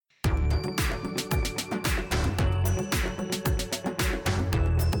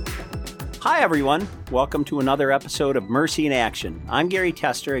Hi, everyone. Welcome to another episode of Mercy in Action. I'm Gary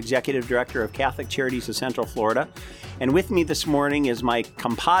Tester, Executive Director of Catholic Charities of Central Florida. And with me this morning is my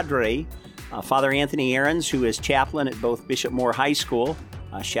compadre, Father Anthony Ahrens, who is chaplain at both Bishop Moore High School,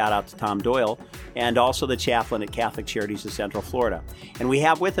 shout out to Tom Doyle, and also the chaplain at Catholic Charities of Central Florida. And we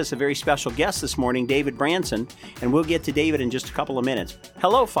have with us a very special guest this morning, David Branson, and we'll get to David in just a couple of minutes.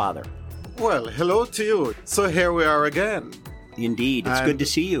 Hello, Father. Well, hello to you. So here we are again. Indeed. It's good to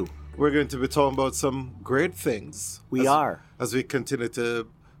see you. We're going to be talking about some great things. We are. As we continue to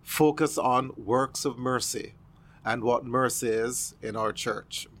focus on works of mercy and what mercy is in our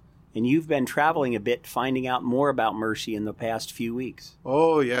church. And you've been traveling a bit, finding out more about mercy in the past few weeks.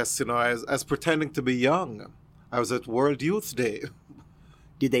 Oh, yes. As pretending to be young, I was at World Youth Day.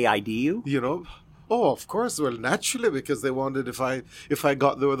 Did they ID you? Oh, of course. Well, naturally, because they wondered if I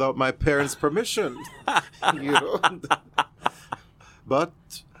got there without my parents' permission.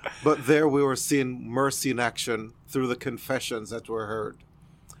 But there we were seeing mercy in action through the confessions that were heard.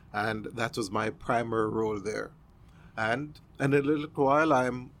 And that was my primary role there. And in a little while,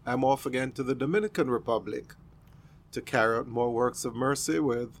 I'm off again to the Dominican Republic to carry out more works of mercy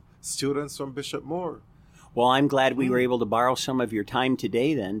with students from Bishop Moore. Well, I'm glad we were able to borrow some of your time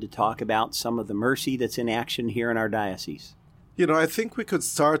today then to talk about some of the mercy that's in action here in our diocese. I think we could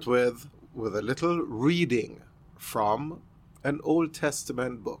start with a little reading from an Old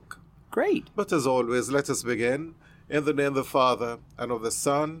Testament book. Great. But as always, let us begin in the name of the Father, and of the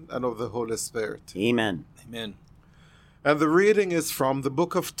Son, and of the Holy Spirit. Amen. Amen. And the reading is from the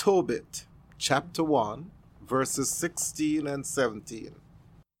book of Tobit, chapter 1, verses 16 and 17.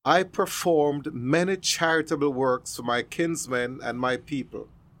 I performed many charitable works for my kinsmen and my people.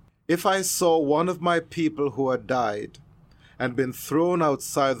 If I saw one of my people who had died and been thrown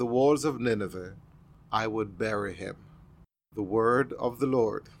outside the walls of Nineveh, I would bury him. The word of the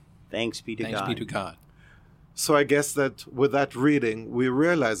Lord. Thanks be to God. Thanks be to God. So I guess that with that reading, we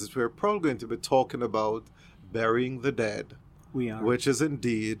realize that we're probably going to be talking about burying the dead. We are. Which is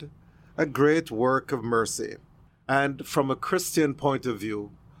indeed a great work of mercy. And from a Christian point of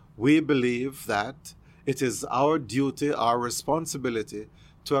view, we believe that it is our duty, our responsibility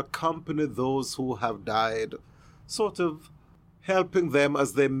to accompany those who have died, sort of helping them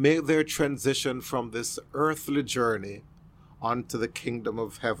as they make their transition from this earthly journey onto the kingdom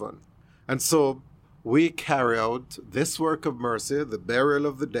of heaven. And so we carry out this work of mercy, the burial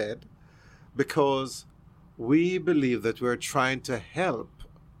of the dead, because we believe that we're trying to help,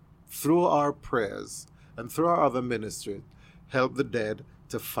 through our prayers and through our other ministry, help the dead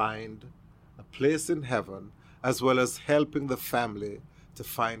to find a place in heaven, as well as helping the family to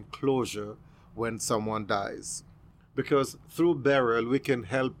find closure when someone dies. Because through burial, we can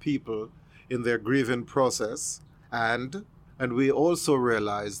help people in their grieving process, and we also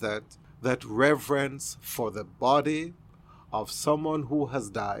realize that reverence for the body of someone who has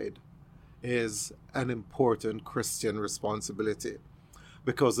died is an important Christian responsibility,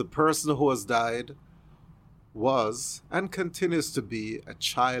 because the person who has died was and continues to be a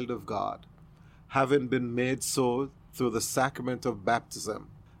child of God, having been made so through the sacrament of baptism.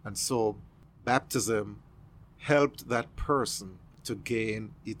 And so baptism helped that person to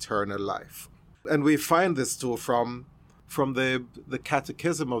gain eternal life. And we find this too from the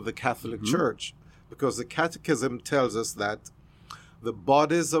Catechism of the Catholic Church, because the Catechism tells us that the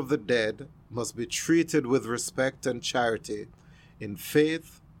bodies of the dead must be treated with respect and charity in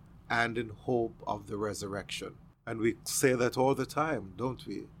faith and in hope of the resurrection. And we say that all the time, don't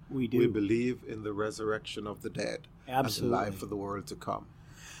we? We do. We believe in the resurrection of the dead. Absolutely. And the life of the world to come.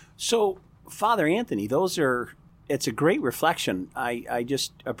 So, Father Anthony, it's a great reflection. I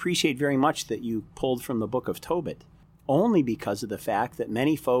just appreciate very much that you pulled from the book of Tobit, only because of the fact that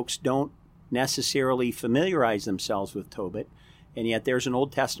many folks don't necessarily familiarize themselves with Tobit, and yet there's an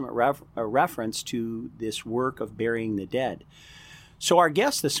Old Testament reference to this work of burying the dead. So our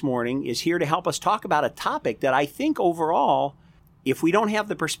guest this morning is here to help us talk about a topic that I think overall, if we don't have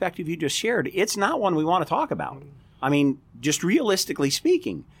the perspective you just shared, it's not one we want to talk about. I mean, just realistically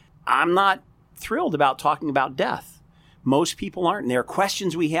speaking, I'm not thrilled about talking about death. Most people aren't, and there are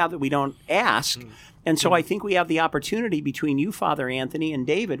questions we have that we don't ask. And so I think we have the opportunity between you, Father Anthony, and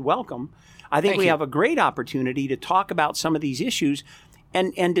David, welcome. I think we have a great opportunity to talk about some of these issues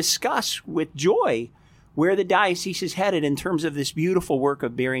and discuss with joy where the diocese is headed in terms of this beautiful work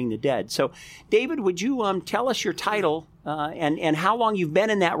of burying the dead. So, David, would you tell us your title and how long you've been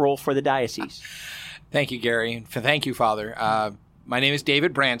in that role for the diocese? Thank you, Gary. Thank you, Father. My name is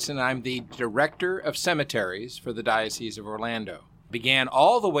David Branson. I'm the Director of Cemeteries for the Diocese of Orlando. Began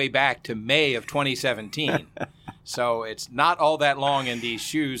all the way back to May of 2017. So it's not all that long in these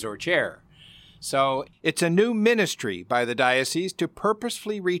shoes or chair. So it's a new ministry by the diocese to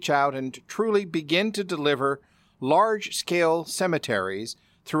purposefully reach out and to truly begin to deliver large-scale cemeteries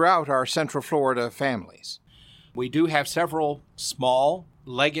throughout our Central Florida families. We do have several small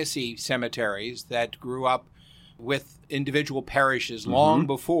legacy cemeteries that grew up with individual parishes long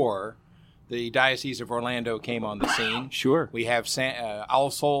before the Diocese of Orlando came on the scene. Sure. We have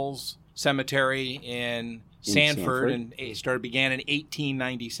All Souls Cemetery in Sanford, and it began in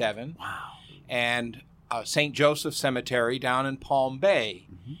 1897. Wow. And St. Joseph Cemetery down in Palm Bay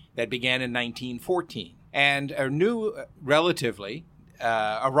that began in 1914. And a new, relatively,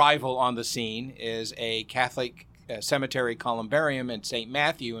 arrival on the scene is a Catholic cemetery columbarium in St.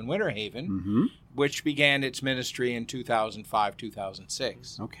 Matthew in Winter Haven, which began its ministry in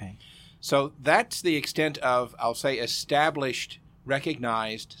 2005-2006. Okay. So that's the extent of, I'll say, established,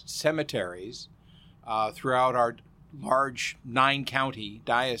 recognized cemeteries throughout our large 9-county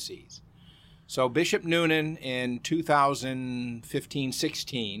diocese. So Bishop Noonan in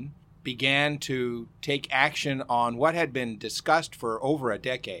 2015-16 began to take action on what had been discussed for over a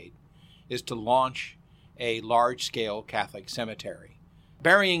decade, is to launch a large-scale Catholic cemetery.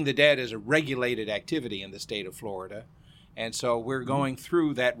 Burying the dead is a regulated activity in the state of Florida, and so we're going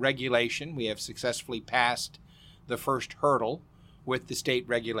through that regulation. We have successfully passed the first hurdle with the state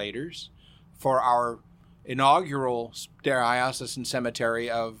regulators for our inaugural diocesan cemetery,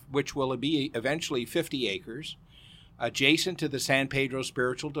 of which will be eventually 50 acres, adjacent to the San Pedro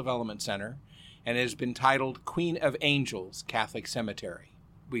Spiritual Development Center, and has been titled Queen of Angels Catholic Cemetery.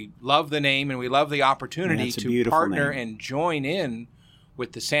 We love the name, and we love the opportunity to partner and join in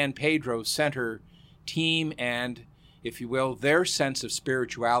with the San Pedro Center team and, if you will, their sense of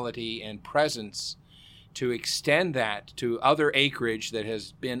spirituality and presence, to extend that to other acreage that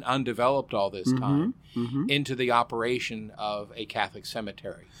has been undeveloped all this time into the operation of a Catholic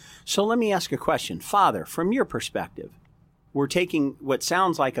cemetery. So let me ask a question. Father, from your perspective, we're taking what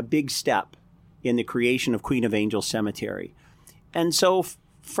sounds like a big step in the creation of Queen of Angels Cemetery. And so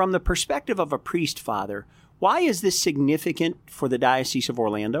from the perspective of a priest, Father, why is this significant for the Diocese of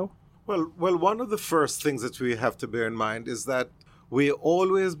Orlando? Well, one of the first things that we have to bear in mind is that we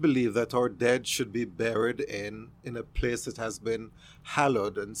always believe that our dead should be buried in a place that has been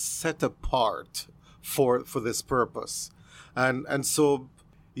hallowed and set apart for this purpose. And so,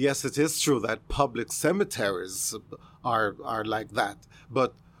 yes, it is true that public cemeteries are like that.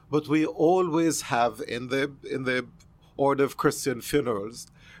 But we always have in the Order of Christian Funerals,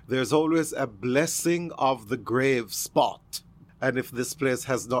 there's always a blessing of the grave spot. And if this place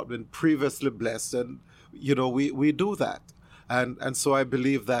has not been previously blessed, then, we do that. And so I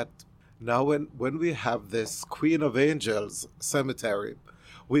believe that now when we have this Queen of Angels cemetery,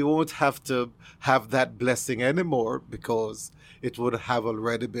 we won't have to have that blessing anymore, because it would have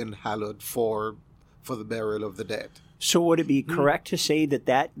already been hallowed for the burial of the dead. So would it be correct to say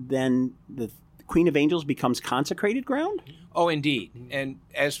that then the Queen of Angels becomes consecrated ground? Oh, indeed. And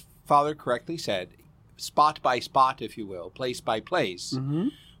as Father correctly said, spot by spot, if you will, place by place,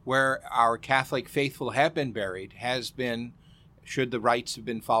 where our Catholic faithful have been buried, has been, should the rites have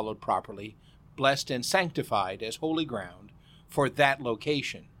been followed properly, blessed and sanctified as holy ground for that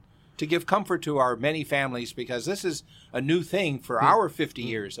location, to give comfort to our many families, because this is a new thing for our 50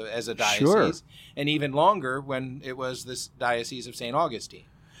 years as a diocese, and even longer when it was this Diocese of St. Augustine.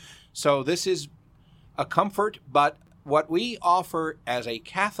 So this is a comfort, but what we offer as a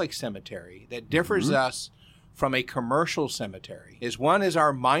Catholic cemetery that differs us from a commercial cemetery is, one is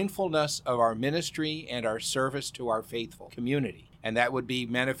our mindfulness of our ministry and our service to our faithful community. And that would be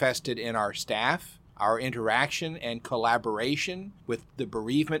manifested in our staff, our interaction and collaboration with the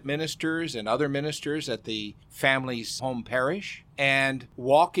bereavement ministers and other ministers at the family's home parish, and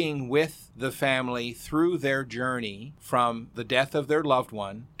walking with the family through their journey from the death of their loved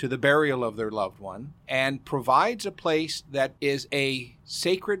one to the burial of their loved one, and provides a place that is a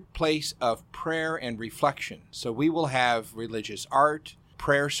sacred place of prayer and reflection. So we will have religious art,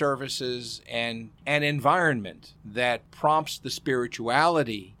 prayer services, and an environment that prompts the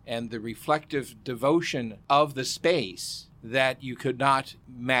spirituality and the reflective devotion of the space that you could not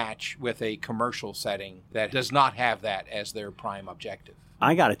match with a commercial setting that does not have that as their prime objective.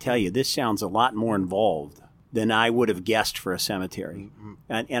 I got to tell you, this sounds a lot more involved than I would have guessed for a cemetery.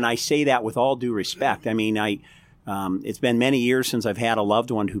 And I say that with all due respect. I mean, it's been many years since I've had a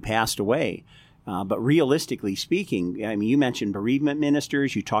loved one who passed away. But realistically speaking, I mean, you mentioned bereavement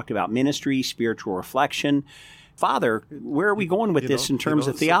ministers, you talked about ministry, spiritual reflection. Father, where are we going with this in terms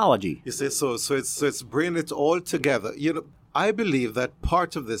of theology? You say so it's bringing it all together. I believe that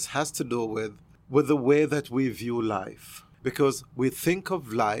part of this has to do with the way that we view life, because we think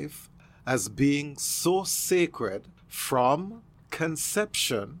of life as being so sacred from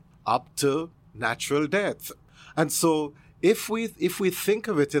conception up to natural death. And so if we think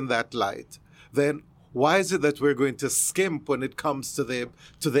of it in that light, then why is it that we're going to skimp when it comes to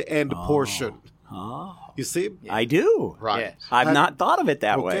the end portion? Oh, You see? I do. Right. Yes. I've not thought of it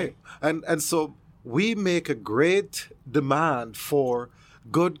that way. And so we make a great demand for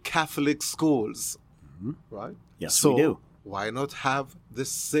good Catholic schools, right? Yes, so we do. Why not have the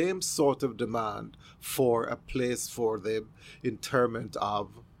same sort of demand for a place for the interment of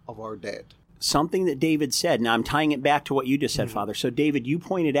our dead? Something that David said, now I'm tying it back to what you just said, Father. So, David, you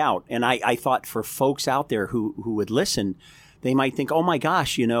pointed out, and I thought for folks out there who would listen, they might think, oh my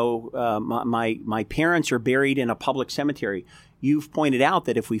gosh, my parents are buried in a public cemetery. You've pointed out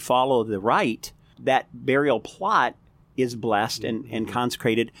that if we follow the rite, that burial plot is blessed and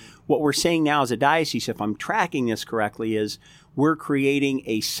consecrated. What we're saying now as a diocese, if I'm tracking this correctly, is we're creating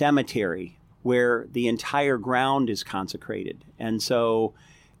a cemetery where the entire ground is consecrated. And so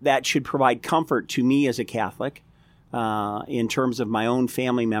that should provide comfort to me as a Catholic in terms of my own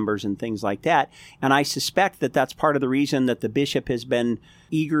family members and things like that. And I suspect that that's part of the reason that the bishop has been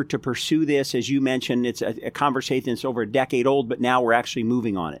eager to pursue this. As you mentioned, it's a conversation that's over a decade old, but now we're actually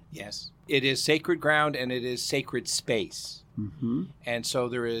moving on it. Yes. It is sacred ground and it is sacred space. Mm-hmm. And so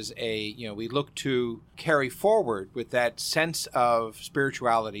there is we look to carry forward with that sense of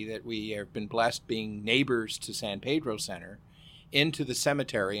spirituality that we have been blessed being neighbors to San Pedro Center into the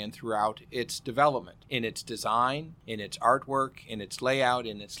cemetery and throughout its development, in its design, in its artwork, in its layout,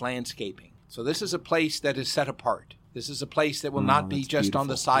 in its landscaping. So this is a place that is set apart. This is a place that will not be just on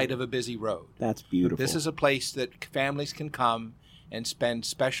the side of a busy road. That's beautiful. This is a place that families can come and spend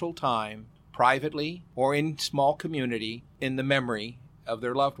special time privately or in small community in the memory of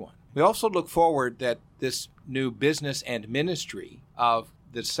their loved one. We also look forward that this new business and ministry of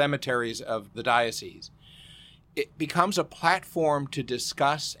the cemeteries of the diocese, it becomes a platform to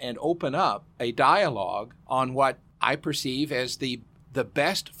discuss and open up a dialogue on what I perceive as the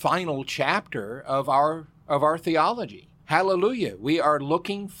best final chapter of our theology. Hallelujah. We are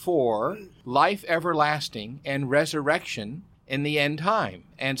looking for life everlasting and resurrection in the end time.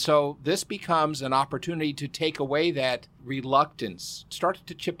 And so this becomes an opportunity to take away that reluctance, start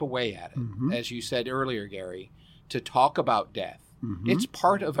to chip away at it, as you said earlier, Gary, to talk about death. It's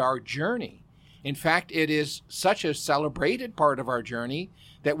part of our journey. In fact, it is such a celebrated part of our journey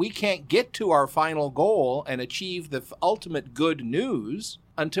that we can't get to our final goal and achieve the ultimate good news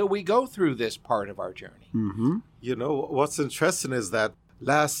until we go through this part of our journey. Mm-hmm. You know, what's interesting is that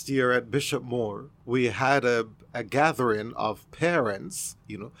last year at Bishop Moore, we had a gathering of parents,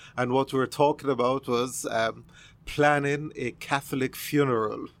 and what we were talking about was planning a Catholic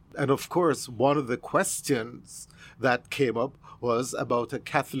funeral. And of course, one of the questions that came up was about a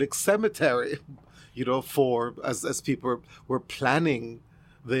Catholic cemetery, for as people were planning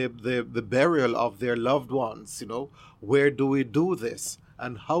the burial of their loved ones, where do we do this?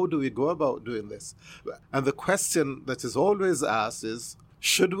 And how do we go about doing this? And the question that is always asked is,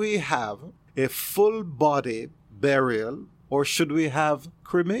 should we have a full body burial or should we have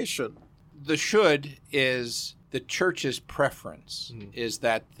cremation? The should is the church's preference, is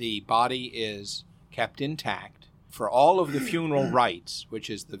that the body is kept intact for all of the funeral rites, which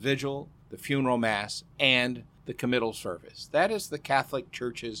is the vigil, the funeral mass, and the committal service. That is the Catholic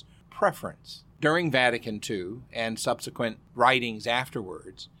Church's preference. During Vatican II and subsequent writings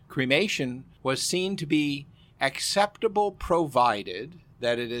afterwards, cremation was seen to be acceptable provided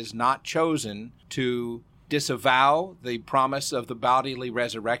that it is not chosen to disavow the promise of the bodily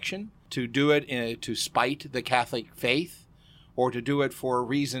resurrection, to do it to spite the Catholic faith, or to do it for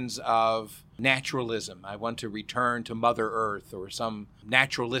reasons of naturalism. I want to return to Mother Earth or some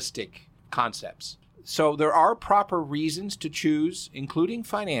naturalistic concepts. So there are proper reasons to choose, including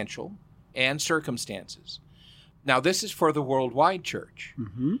financial and circumstances. Now, this is for the worldwide church.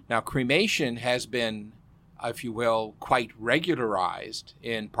 Now, cremation has been, if you will, quite regularized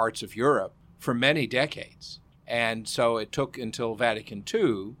in parts of Europe for many decades. And so it took until Vatican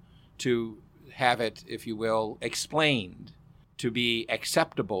II to have it, if you will, explained to be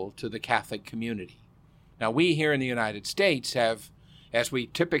acceptable to the Catholic community. Now, we here in the United States have, as we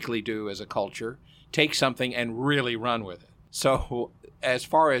typically do as a culture, take something and really run with it. So as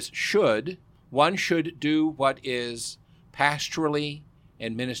far as one should do what is pastorally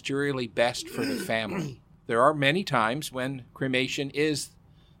and ministerially best for the family. There are many times when cremation is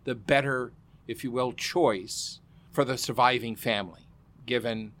the better, if you will, choice for the surviving family,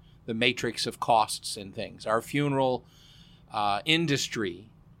 given the matrix of costs and things. Our funeral industry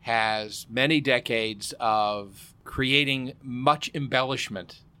has many decades of creating much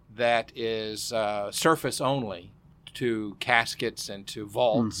embellishment that is surface only to caskets and to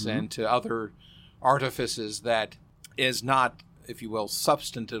vaults and to other artifices that is not, if you will,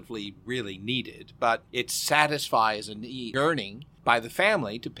 substantively really needed, but it satisfies a yearning by the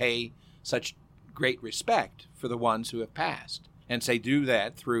family to pay such great respect for the ones who have passed. And say do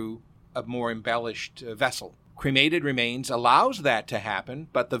that through a more embellished vessel. Cremated remains allows that to happen,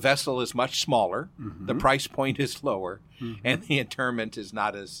 but the vessel is much smaller, the price point is lower, and the interment is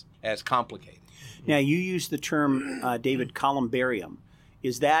not as complicated. Now, you use the term, David, columbarium.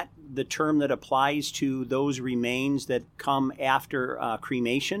 Is that the term that applies to those remains that come after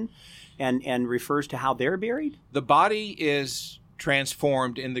cremation and refers to how they're buried? The body is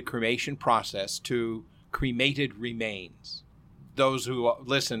transformed in the cremation process to cremated remains. Those who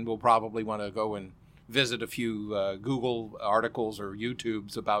listen will probably want to go and visit a few Google articles or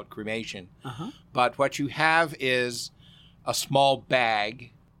YouTubes about cremation. But what you have is a small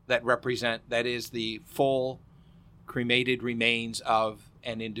bag that is the full cremated remains of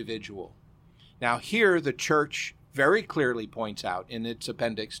an individual. Now here the church very clearly points out in its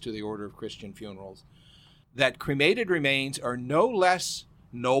appendix to the Order of Christian Funerals that cremated remains are no less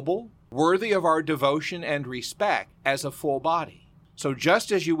noble, worthy of our devotion and respect as a full body. So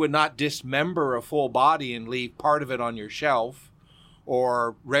just as you would not dismember a full body and leave part of it on your shelf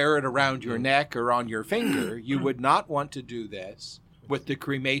or wear it around your neck or on your finger, you would not want to do this with the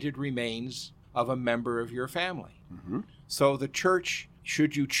cremated remains of a member of your family. So the church,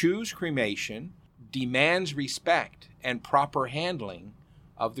 should you choose cremation, demands respect and proper handling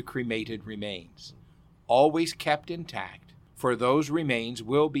of the cremated remains, always kept intact, for those remains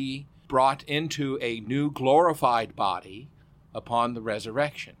will be brought into a new glorified body upon the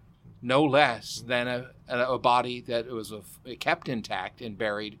resurrection, no less than a body that was kept intact and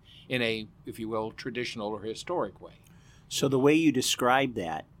buried in a, if you will, traditional or historic way. So the way you describe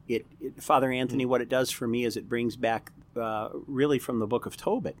that, Father Anthony, what it does for me is it brings back, really from the book of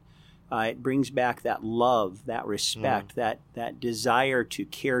Tobit, it brings back that love, that respect, that desire to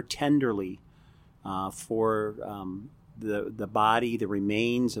care tenderly for the body, the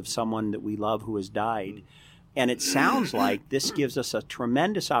remains of someone that we love who has died. And it sounds like this gives us a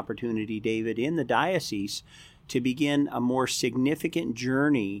tremendous opportunity, David, in the diocese to begin a more significant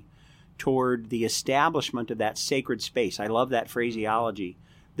journey toward the establishment of that sacred space. I love that phraseology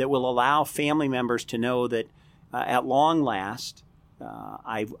that will allow family members to know that at long last,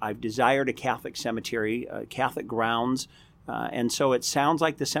 I've desired a Catholic cemetery, Catholic grounds, and so it sounds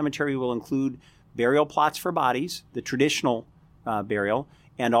like the cemetery will include burial plots for bodies, the traditional burial,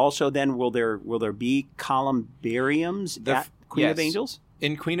 and also then will there be columbariums at Queen of Angels?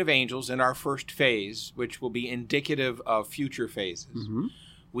 In Queen of Angels, in our first phase, which will be indicative of future phases,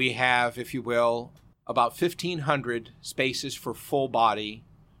 we have, if you will, about 1,500 spaces for full body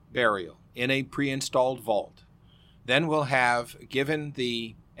burial in a pre-installed vault. Then we'll have,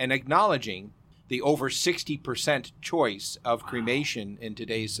 and acknowledging the over 60% choice of cremation in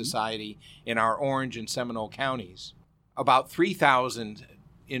today's society in our Orange and Seminole counties, about 3,000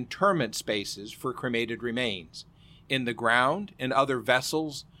 interment spaces for cremated remains. In the ground, in other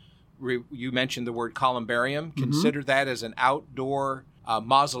vessels, you mentioned the word columbarium. Consider that as an outdoor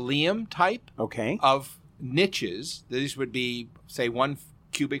mausoleum type of niches. These would be, say, 1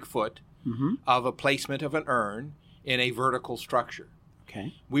 cubic foot of a placement of an urn in a vertical structure.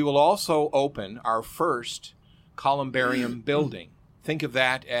 We will also open our first columbarium building. Think of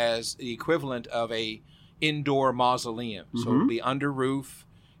that as the equivalent of a indoor mausoleum. So it'll be under roof,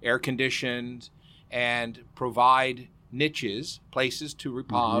 air conditioned, and provide niches, places to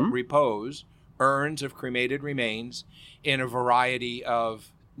repose, urns of cremated remains in a variety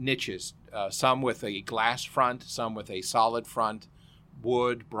of niches, some with a glass front, some with a solid front,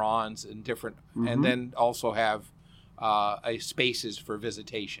 wood, bronze, and different, and then also have spaces for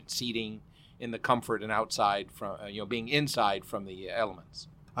visitation, seating in the comfort and outside from, being inside from the elements.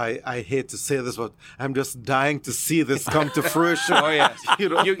 I hate to say this, but I'm just dying to see this come to fruition. Oh yes,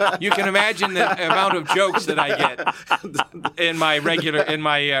 you can imagine the amount of jokes that I get in my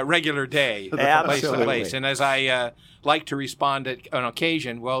regular day, from place to place. And as I like to respond at an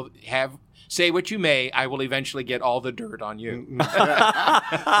occasion, say what you may, I will eventually get all the dirt on you.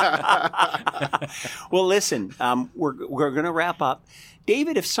 Well, listen, we're going to wrap up.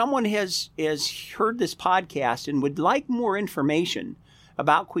 David, if someone has heard this podcast and would like more information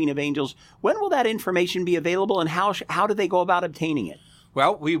about Queen of Angels, when will that information be available, and how do they go about obtaining it?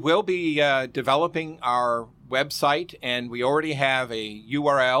 Well, we will be developing our website, and we already have a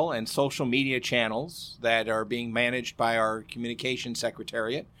URL and social media channels that are being managed by our communications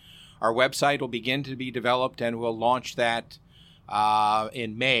secretariat. Our website will begin to be developed, and we'll launch that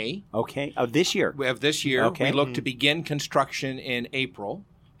in May. Okay. Of this year. Of this year. Okay. We look to begin construction in April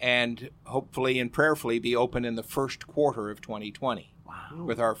and hopefully and prayerfully be open in the first quarter of 2020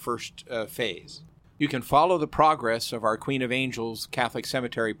 with our first phase. You can follow the progress of our Queen of Angels Catholic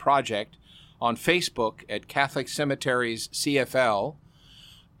Cemetery project on Facebook at Catholic Cemeteries CFL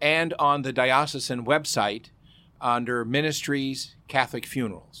and on the diocesan website under Ministries Catholic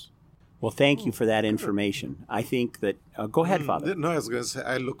Funerals. Well, thank you for that information. I think that... go ahead, Father. No, I was going to say,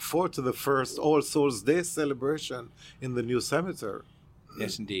 I look forward to the first All Souls Day celebration in the new cemetery.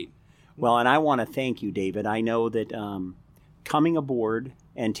 Yes, indeed. Well, and I want to thank you, David. I know that coming aboard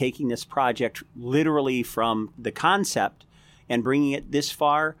and taking this project literally from the concept and bringing it this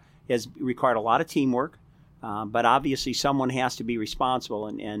far has required a lot of teamwork. But obviously someone has to be responsible,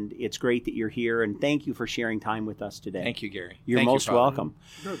 and it's great that you're here, and thank you for sharing time with us today. Thank you, Gary. You're Thank most you, Father. welcome.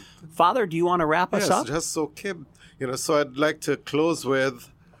 Good. Father, do you want to wrap us up? Yes, just so Kim, so I'd like to close with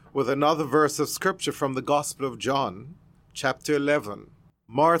another verse of scripture from the Gospel of John, chapter 11.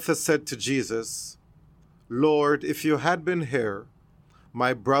 Martha said to Jesus, "Lord, if you had been here,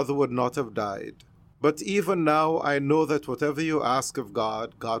 my brother would not have died. But even now I know that whatever you ask of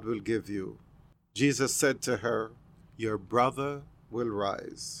God, God will give you." Jesus said to her, "Your brother will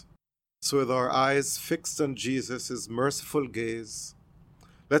rise." So with our eyes fixed on Jesus' merciful gaze,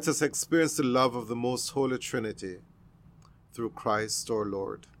 let us experience the love of the Most Holy Trinity through Christ our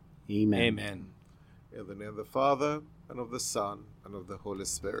Lord. Amen. Amen. In the name of the Father, and of the Son, and of the Holy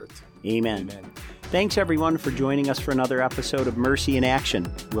Spirit. Amen. Amen. Thanks, everyone, for joining us for another episode of Mercy in Action.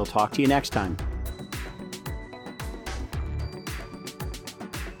 We'll talk to you next time.